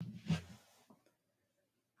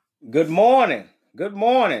Good morning. Good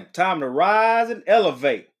morning. Time to rise and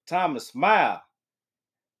elevate. Time to smile.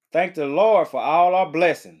 Thank the Lord for all our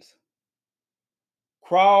blessings.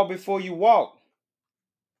 Crawl before you walk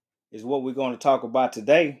is what we're going to talk about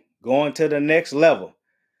today. Going to the next level.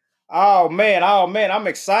 Oh man, I'm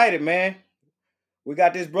excited, man. We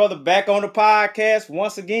got this brother back on the podcast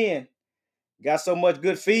once again. Got so much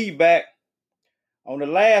good feedback on the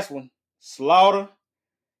last one. Slaughter,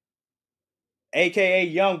 aka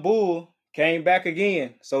Young Bull, came back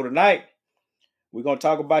again. So tonight, we're going to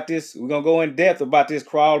talk about this. We're going to go in depth about this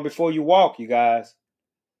crawl before you walk, you guys.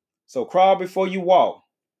 So crawl before you walk.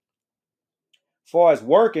 As far as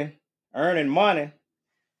working, earning money,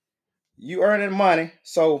 you earning money.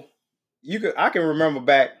 So I can remember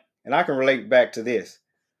back and I can relate back to this.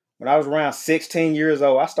 When I was around 16 years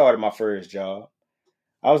old, I started my first job.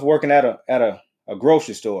 I was working at a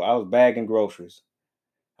grocery store. I was bagging groceries.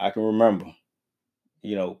 I can remember.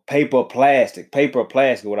 Paper, plastic,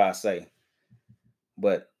 what I say.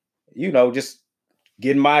 But, just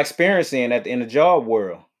getting my experience in the job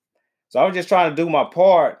world. So I was just trying to do my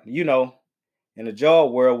part, in the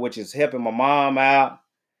job world, which is helping my mom out,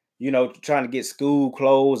 trying to get school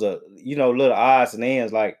clothes or, little odds and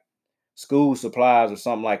ends like school supplies or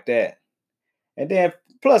something like that. And then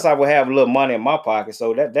plus I would have a little money in my pocket.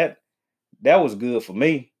 So that was good for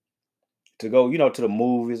me to go, to the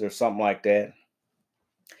movies or something like that.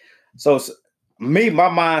 So my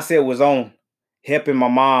mindset was on helping my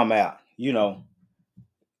mom out.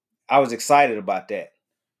 I was excited about that.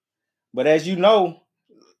 But as you know,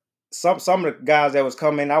 some of the guys that was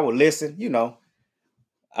coming, I would listen,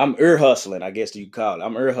 I'm ear hustling, I guess you call it.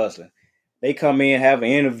 I'm ear hustling. They come in, have an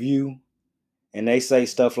interview, and they say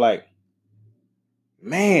stuff like,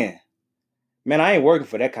 man, I ain't working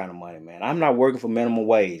for that kind of money, man. I'm not working for minimum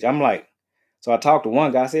wage. I'm like, so I talked to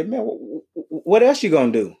one guy, I said, man, what else you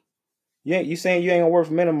gonna do? You saying you ain't gonna work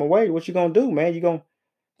for minimum wage? What you gonna do, man? You gonna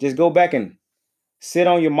just go back and sit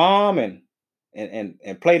on your mom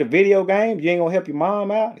and play the video games? You ain't gonna help your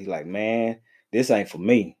mom out? He's like, man, this ain't for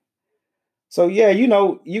me. So yeah,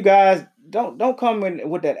 you guys don't come in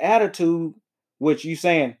with that attitude, which you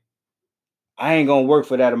saying, I ain't gonna work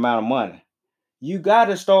for that amount of money. You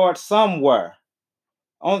gotta start somewhere.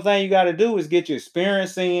 Only thing you gotta do is get your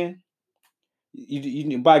experience in.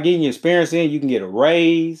 By getting your experience in, you can get a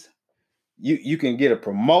raise. You can get a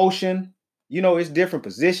promotion. It's different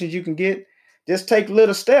positions you can get. Just take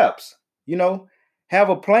little steps. Have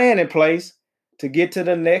a plan in place to get to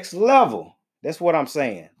the next level. That's what I'm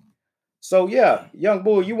saying. So yeah, Young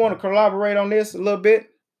Bull, you want to collaborate on this a little bit?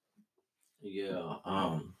 Yeah,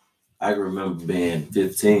 I can remember being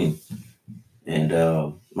 15,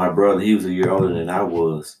 and my brother, he was a year older than I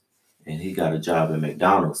was, and he got a job at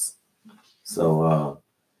McDonald's. So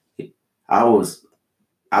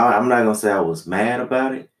I'm not gonna say I was mad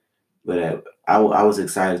about it, but I was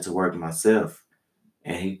excited to work myself.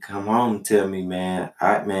 And he come home and tell me, man,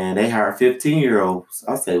 they hire 15-year-olds.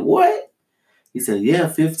 I say, what? He said, yeah,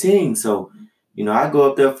 15. So, I go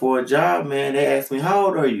up there for a job, man. They ask me, how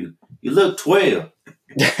old are you? You look 12.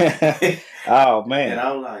 Oh man. And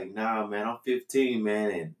I'm like, nah, man, I'm 15,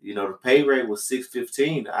 man. And the pay rate was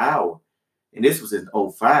 $6.15 an hour. And this was in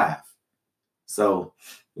 05. So,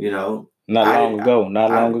 Not long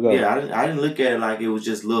ago. Yeah, I didn't look at it like it was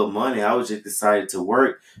just little money. I was just excited to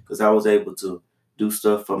work because I was able to do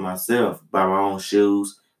stuff for myself, buy my own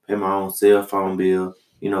shoes, pay my own cell phone bill,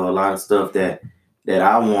 a lot of stuff that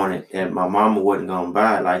I wanted and my mama wasn't gonna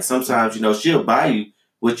buy. Like sometimes, she'll buy you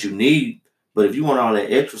what you need, but if you want all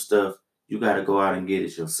that extra stuff, you gotta go out and get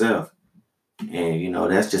it yourself. And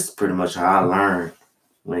that's just pretty much how I learned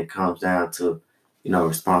when it comes down to,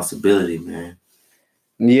 responsibility, man.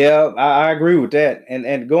 Yeah, I agree with that.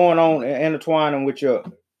 And going on and intertwining with your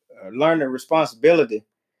learning responsibility,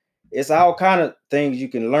 it's all kind of things you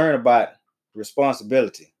can learn about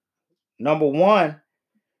responsibility. Number one,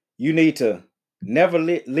 you need to never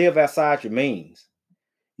live outside your means.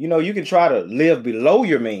 You can try to live below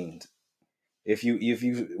your means if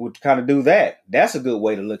you would kind of do that. That's a good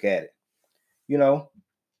way to look at it.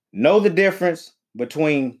 Know the difference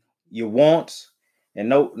between your wants and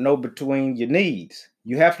know between your needs.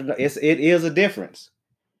 You have to. It is a difference.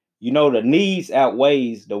 The needs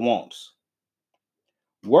outweighs the wants.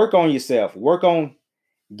 Work on yourself. Work on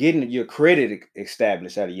getting your credit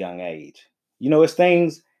established at a young age. It's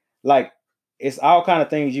things like it's all kind of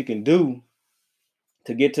things you can do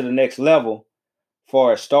to get to the next level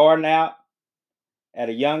for starting out at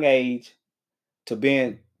a young age to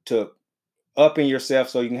being to upping yourself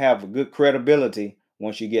so you can have a good credibility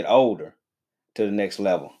once you get older to the next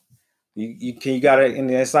level. You got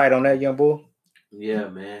any insight on that, Young Bull? Yeah,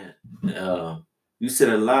 man. You said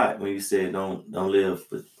a lot when you said don't live,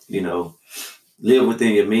 live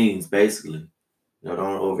within your means. Basically, don't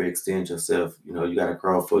overextend yourself. You got to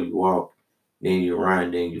crawl before you walk. Then you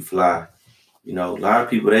run, then you fly. A lot of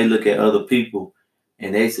people they look at other people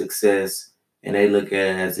and their success, and they look at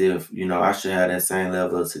it as if I should have that same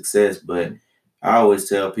level of success. But I always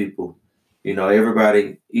tell people,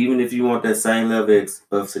 everybody, even if you want that same level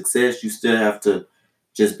of success, you still have to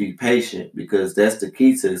just be patient because that's the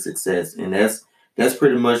key to the success, and that's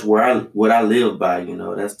pretty much what I live by.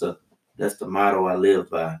 That's the motto I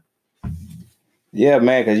live by. Yeah,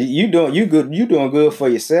 man, because you doing good for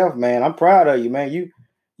yourself, man. I'm proud of you, man.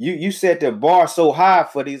 You set the bar so high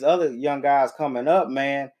for these other young guys coming up,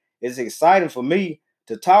 man. It's exciting for me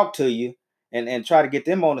to talk to you and try to get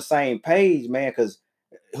them on the same page, man. Because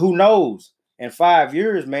who knows? In 5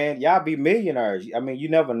 years, man, y'all be millionaires. I mean, you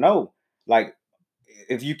never know. Like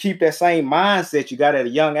if you keep that same mindset you got at a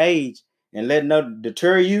young age and let nothing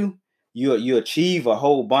deter you, you achieve a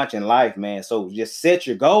whole bunch in life, man. So just set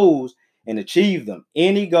your goals and achieve them.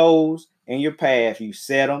 Any goals in your path, you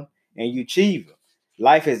set them and you achieve them.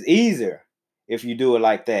 Life is easier if you do it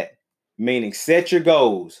like that. Meaning set your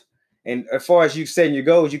goals. And as far as you setting your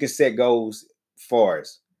goals, you can set goals as far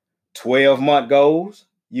as 12-month goals.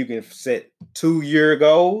 You can set 2-year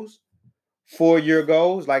goals, 4-year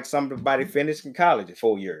goals, like somebody finished in college in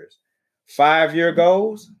 4 years, 5-year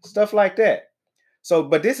goals, stuff like that. So,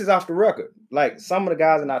 but this is off the record. Like some of the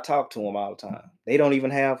guys, and I talk to them all the time, they don't even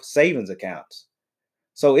have savings accounts.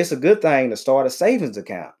 So it's a good thing to start a savings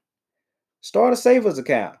account. Start a savings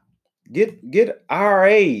account. Get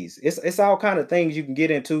IRAs. It's all kind of things you can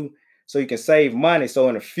get into so you can save money. So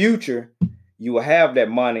in the future, you will have that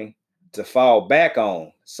money to fall back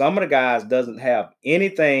on. Some of the guys doesn't have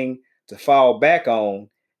anything to fall back on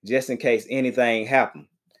just in case anything happens.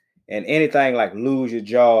 And anything like lose your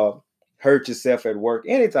job, hurt yourself at work,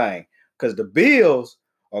 anything. Because the bills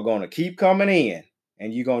are going to keep coming in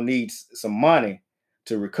and you're going to need some money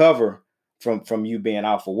to recover from you being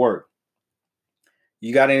out for work.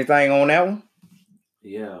 You got anything on that one?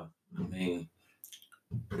 Yeah, I mean,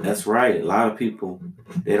 that's right. A lot of people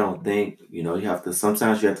they don't think.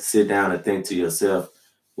 Sometimes you have to sit down and think to yourself,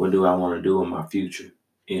 what do I want to do in my future?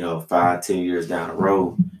 5, 10 years down the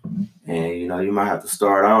road, and you might have to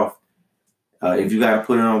start off. If you got to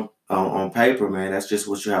put it on paper, man, that's just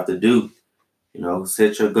what you have to do.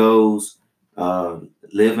 Set your goals.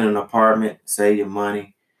 Live in an apartment. Save your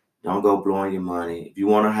money. Don't go blowing your money. If you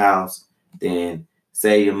want a house, then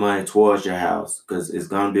save your money towards your house because it's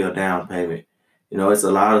gonna be a down payment. It's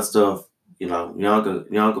a lot of stuff.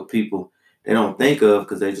 Younger people they don't think of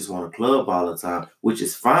because they just want to club all the time, which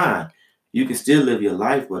is fine. You can still live your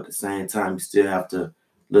life, but at the same time, you still have to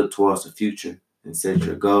look towards the future and set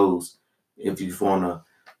your goals. If you wanna,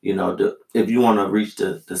 if you want to reach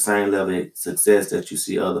the same level of success that you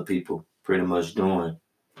see other people pretty much doing.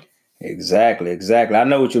 Exactly. I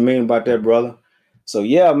know what you mean about that, brother. So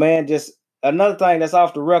yeah, man, just another thing that's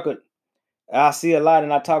off the record. I see a lot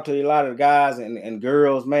and I talk to a lot of guys and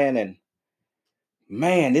girls, man, and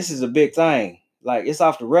man, this is a big thing. Like it's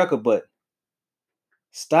off the record, but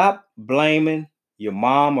stop blaming your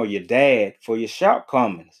mom or your dad for your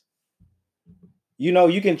shortcomings.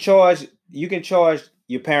 You can charge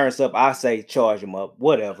your parents up. I say charge them up,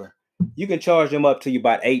 whatever. You can charge them up till you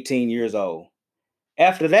about 18 years old.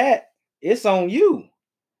 After that, it's on you.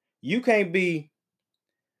 You can't be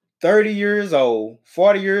 30 years old,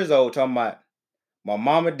 40 years old talking about my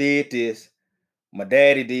mama did this, my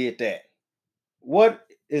daddy did that. What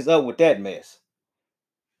is up with that mess?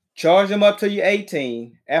 Charge them up till you're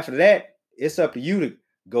 18. After that, it's up to you to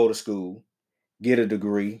go to school, get a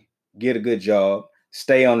degree, get a good job,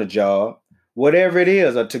 stay on the job, whatever it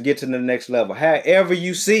is, or to get to the next level, however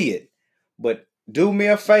you see it. But do me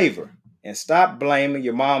a favor and stop blaming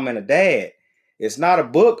your mom and a dad. It's not a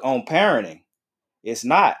book on parenting. It's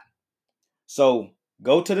not. So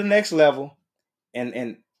go to the next level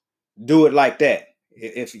and do it like that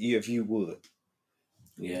if you would.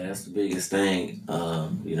 Yeah, that's the biggest thing. A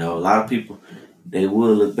lot of people they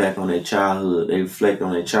will look back on their childhood, they reflect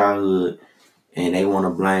on their childhood, and they want to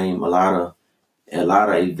blame a lot of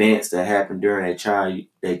events that happened during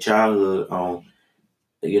their childhood on.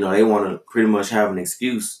 They want to pretty much have an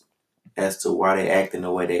excuse as to why they act in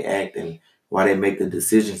the way they act and why they make the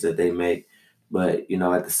decisions that they make. But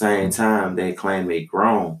at the same time, they claim they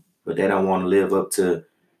grown, but they don't want to live up to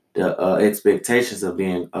the expectations of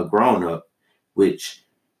being a grown up. Which,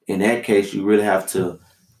 in that case, you really have to,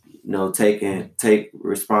 take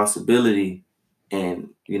responsibility and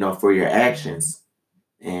for your actions.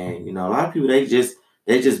 And a lot of people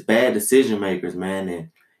they're just bad decision makers, man, and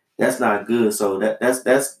that's not good. So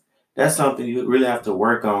that's something you really have to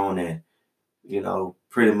work on and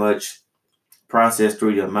pretty much process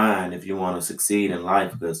through your mind if you want to succeed in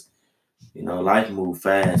life because life moves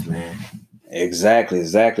fast, man.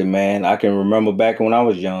 Exactly, man. I can remember back when I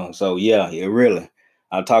was young. So yeah, it really.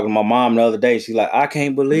 I was talking to my mom the other day. She's like, I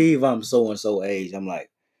can't believe I'm so and so age. I'm like,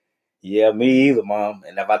 yeah, me either, mom.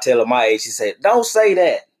 And if I tell her my age, she said, don't say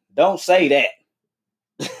that. Don't say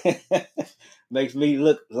that. Makes me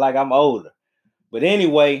look like I'm older. But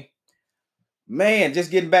anyway, man,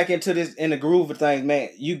 just getting back into this in the groove of things, man.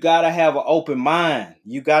 You gotta have an open mind.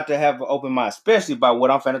 You got to have an open mind, especially about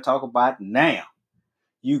what I'm finna talk about now.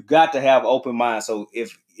 You got to have an open mind. So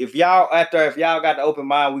if y'all out there, if y'all got the open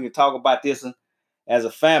mind, we can talk about this as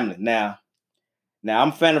a family. Now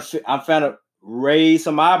I'm finna raise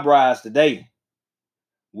some eyebrows today.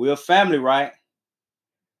 We're a family, right?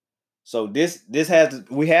 So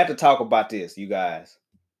we had to talk about this, you guys.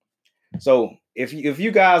 So if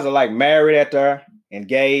you guys are like married out there,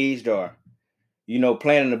 engaged, or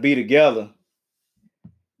planning to be together,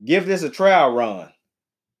 give this a trial run.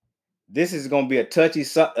 This is gonna be a touchy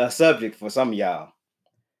subject for some of y'all.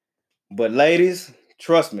 But ladies,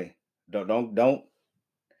 trust me, don't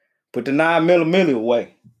put the 9mm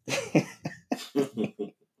away.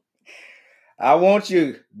 I want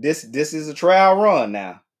you. This is a trial run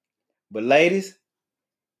now. But ladies,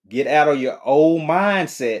 get out of your old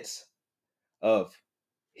mindsets of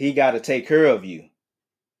he got to take care of you.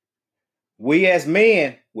 We as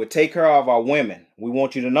men will take care of our women. We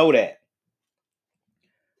want you to know that.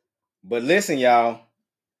 But listen, y'all,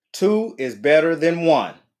 2 is better than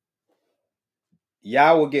 1.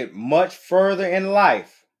 Y'all will get much further in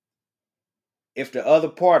life if the other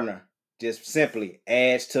partner just simply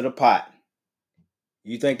adds to the pot.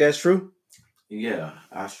 You think that's true? Yeah,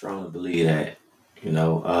 I strongly believe that.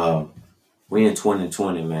 We in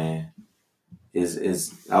 2020, man. Is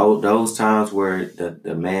those times where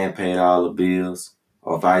the man paid all the bills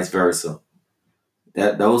or vice versa.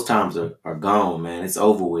 That those times are gone, man. It's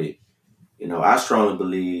over with. I strongly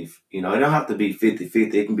believe, it don't have to be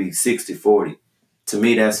 50-50. It can be 60-40. To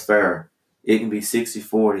me, that's fair. It can be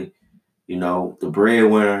 60-40. The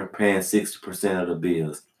breadwinner paying 60% of the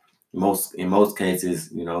bills. In most cases,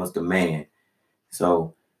 it's the man.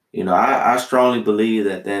 So, I strongly believe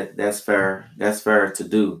that's fair. That's fair to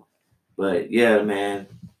do. But yeah, man,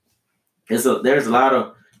 there's a lot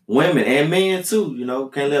of women and men too.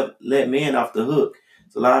 Can't let men off the hook.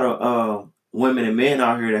 There's a lot of women and men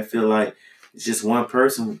out here that feel like it's just one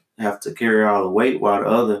person have to carry all the weight while the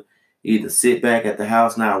other either sit back at the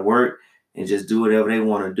house, not work, and just do whatever they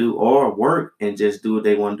want to do, or work and just do what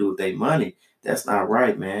they want to do with their money. That's not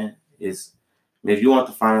right, man. If you want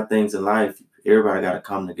the finer things in life, everybody got to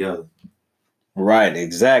come together. Right,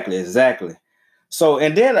 exactly. So,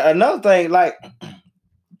 and then another thing, like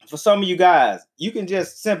for some of you guys, you can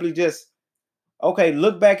just simply okay,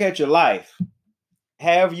 look back at your life.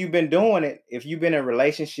 Have you been doing it? If you've been in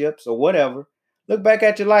relationships or whatever, look back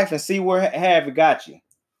at your life and see where have it got you.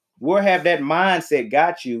 Where have that mindset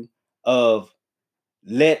got you of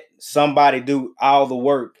let somebody do all the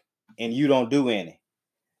work and you don't do any?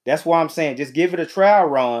 That's why I'm saying just give it a trial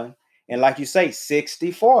run. And like you say,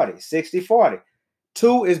 60-40, 60-40.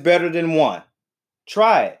 2 is better than 1.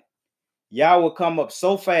 Try it. Y'all will come up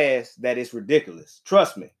so fast that it's ridiculous.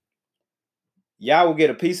 Trust me. Y'all will get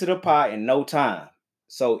a piece of the pie in no time.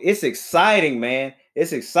 So it's exciting, man.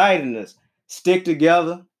 It's exciting to stick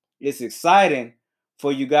together. It's exciting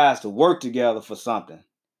for you guys to work together for something,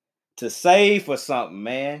 to save for something,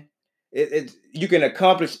 man. You can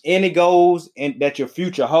accomplish any goals that your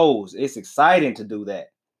future holds. It's exciting to do that.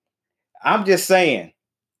 I'm just saying,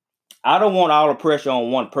 I don't want all the pressure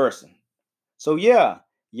on one person. So yeah,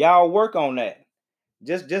 y'all work on that.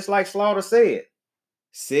 Just like Slaughter said,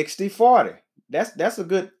 60-40. That's a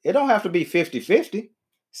good, it don't have to be 50-50.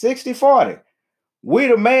 60-40. We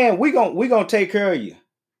the man, we gonna take care of you.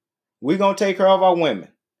 We gonna take care of our women.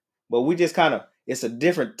 But we just it's a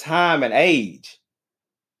different time and age.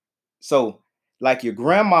 So like your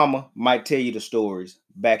grandmama might tell you the stories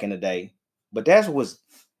back in the day, but that was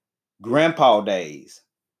grandpa days.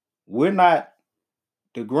 We're not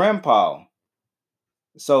the grandpa.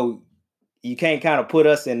 So you can't kind of put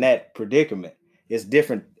us in that predicament. It's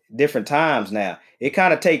different times now. It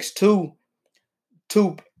kind of takes two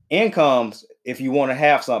incomes if you want to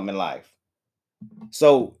have something in life.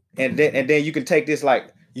 So and then you can take this,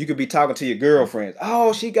 like you could be talking to your girlfriends.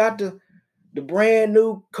 Oh, she got the brand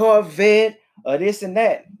new Corvette or this and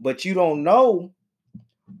that, but you don't know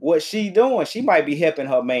what she doing. She might be helping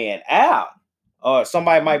her man out, or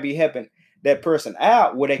somebody might be helping. that person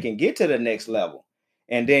out where they can get to the next level.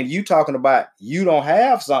 And then you talking about you don't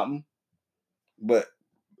have something, but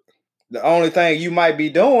the only thing you might be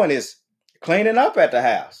doing is cleaning up at the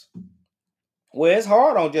house. Well, it's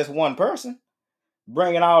hard on just one person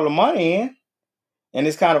bringing all the money in, and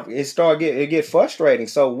it get frustrating.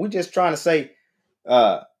 So we're just trying to say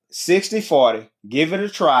 60-40, give it a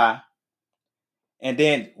try, and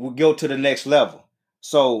then we'll go to the next level.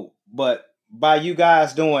 So, but by you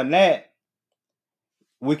guys doing that,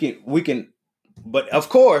 we can, but of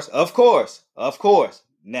course.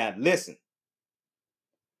 Now listen,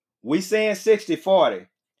 we saying 60-40,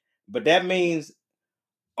 but that means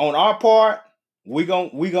on our part, we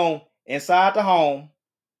gon' inside the home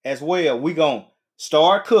as well. We gonna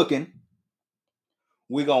start cooking.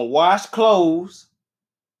 We gonna wash clothes.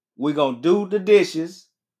 We gonna do the dishes,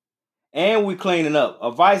 and we cleaning up.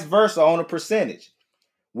 Or vice versa on a percentage.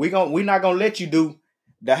 We not gonna let you do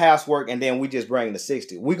the housework and then we just bring the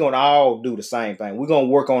 60. We're gonna all do the same thing. We're gonna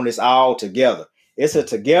work on this all together. It's a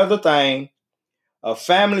together thing, a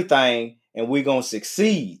family thing, and we're gonna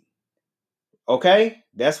succeed. Okay?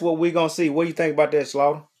 That's what we're gonna see. What do you think about that,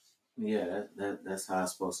 Slaughter? Yeah, that's how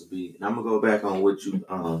it's supposed to be. And I'm gonna go back on what you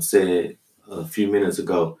said a few minutes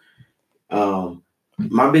ago.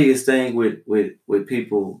 My biggest thing with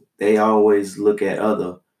people, they always look at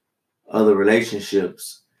other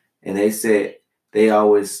relationships, and they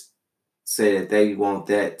always say that they want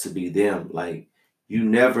that to be them. Like, you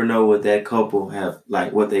never know what that couple have,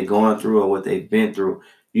 like what they're going through or what they've been through.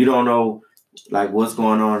 You don't know like what's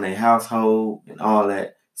going on in their household and all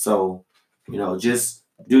that. So, just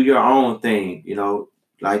do your own thing.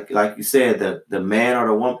 Like you said, the man or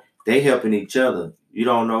the woman, they helping each other. You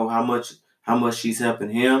don't know how much she's helping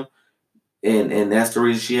him, and that's the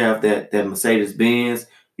reason she have that Mercedes Benz.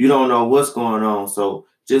 You don't know what's going on, so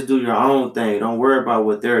just do your own thing. Don't worry about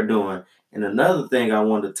what they're doing. And another thing I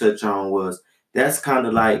wanted to touch on was that's kind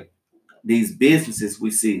of like these businesses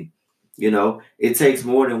we see. It takes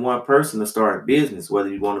more than one person to start a business, whether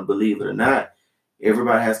you want to believe it or not.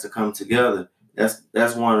 Everybody has to come together.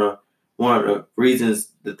 That's one of the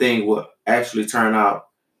reasons the thing will actually turn out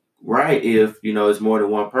right if it's more than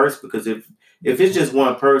one person. Because if it's just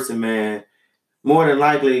one person, man, more than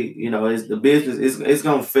likely, it's the business it's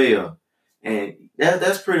gonna fail, and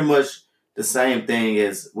that's pretty much the same thing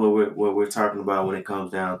as what we're talking about when it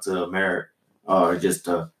comes down to a marriage or just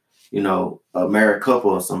a married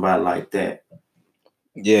couple or somebody like that.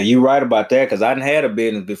 Yeah, you're right about that because I didn't had a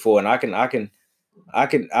business before, and I can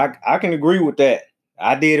agree with that.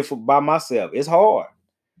 I did it by myself. It's hard.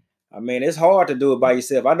 I mean, it's hard to do it by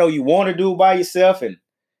yourself. I know you want to do it by yourself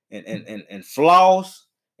and floss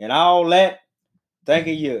and all that,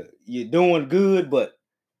 thinking you're doing good, but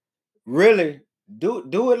really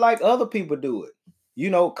do it like other people do it.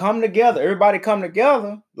 Come together. Everybody come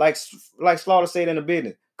together, like Slaughter said in the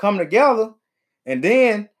business. Come together, and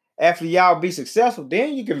then after y'all be successful,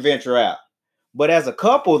 then you can venture out. But as a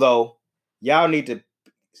couple, though, y'all need to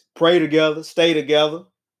pray together, stay together,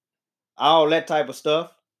 all that type of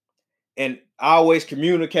stuff, and always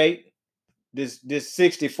communicate this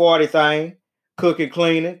 60-40 thing, cooking,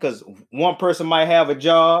 cleaning, because one person might have a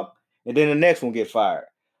job and then the next one get fired.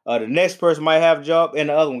 The next person might have a job and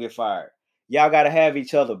the other one get fired. Y'all got to have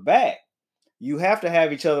each other back. You have to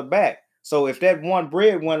have each other back. So if that one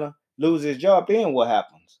breadwinner loses his job, then what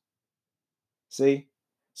happens? See?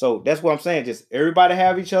 So that's what I'm saying. Just everybody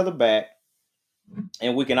have each other back,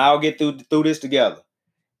 and we can all get through this together.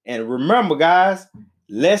 And remember, guys,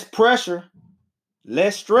 less pressure,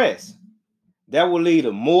 less stress. That will lead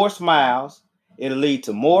to more smiles. It'll lead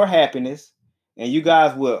to more happiness, and you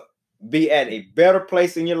guys will be at a better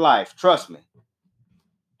place in your life. Trust me.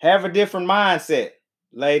 Have a different mindset,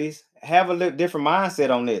 ladies. Have a different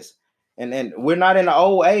mindset on this. And we're not in the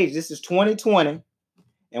old age. This is 2020,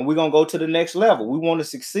 and we're gonna go to the next level. We want to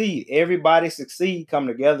succeed. Everybody succeed, come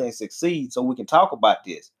together and succeed, so we can talk about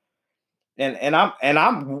this. And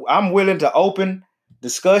I'm willing to open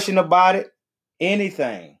discussion about it.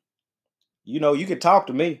 Anything. You can talk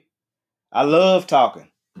to me. I love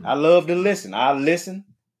talking. I love to listen. I listen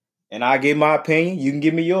and I give my opinion. You can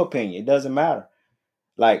give me your opinion. It doesn't matter.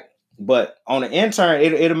 But on the intern,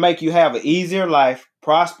 it'll make you have an easier life,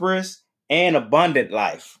 prosperous and abundant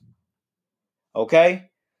life. Okay?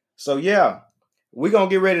 So yeah, we're gonna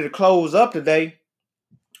get ready to close up today.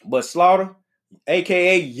 But Slaughter,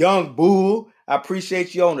 aka Young Bull, I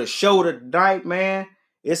appreciate you on the show tonight, man.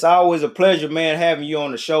 It's always a pleasure, man, having you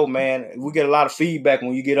on the show, man. We get a lot of feedback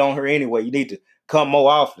when you get on here anyway. You need to come more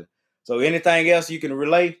often. So anything else you can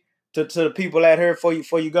relate to the people out here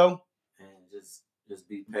before you go? And just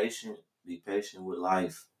be patient. Be patient with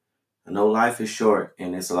life. I know life is short,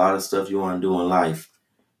 and it's a lot of stuff you want to do in life,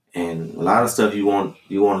 and a lot of stuff you want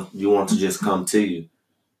to just come to you,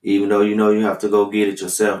 even though you know you have to go get it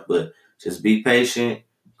yourself. But just be patient,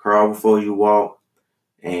 crawl before you walk,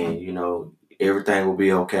 and everything will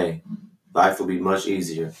be okay. Life will be much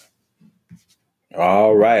easier.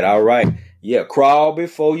 All right, all right. Yeah, crawl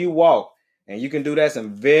before you walk. And you can do that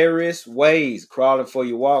in various ways. Crawling before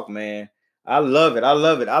you walk, man. I love it. I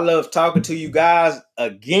love it. I love talking to you guys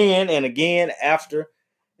again and again after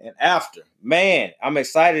and after. Man, I'm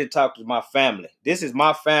excited to talk to my family. This is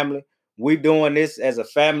my family. We're doing this as a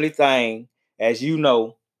family thing. As you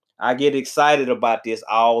know, I get excited about this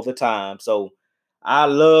all the time. So I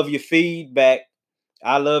love your feedback.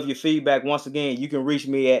 I love your feedback. Once again, you can reach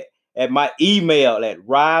me at my email at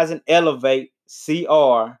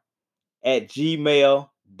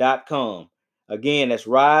riseandelevatecr@gmail.com. Again, that's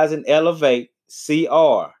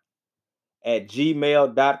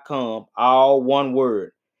riseandelevatecr@gmail.com, all one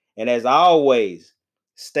word. And as always,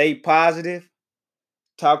 stay positive.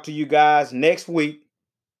 Talk to you guys next week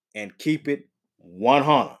and keep it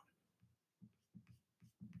 100.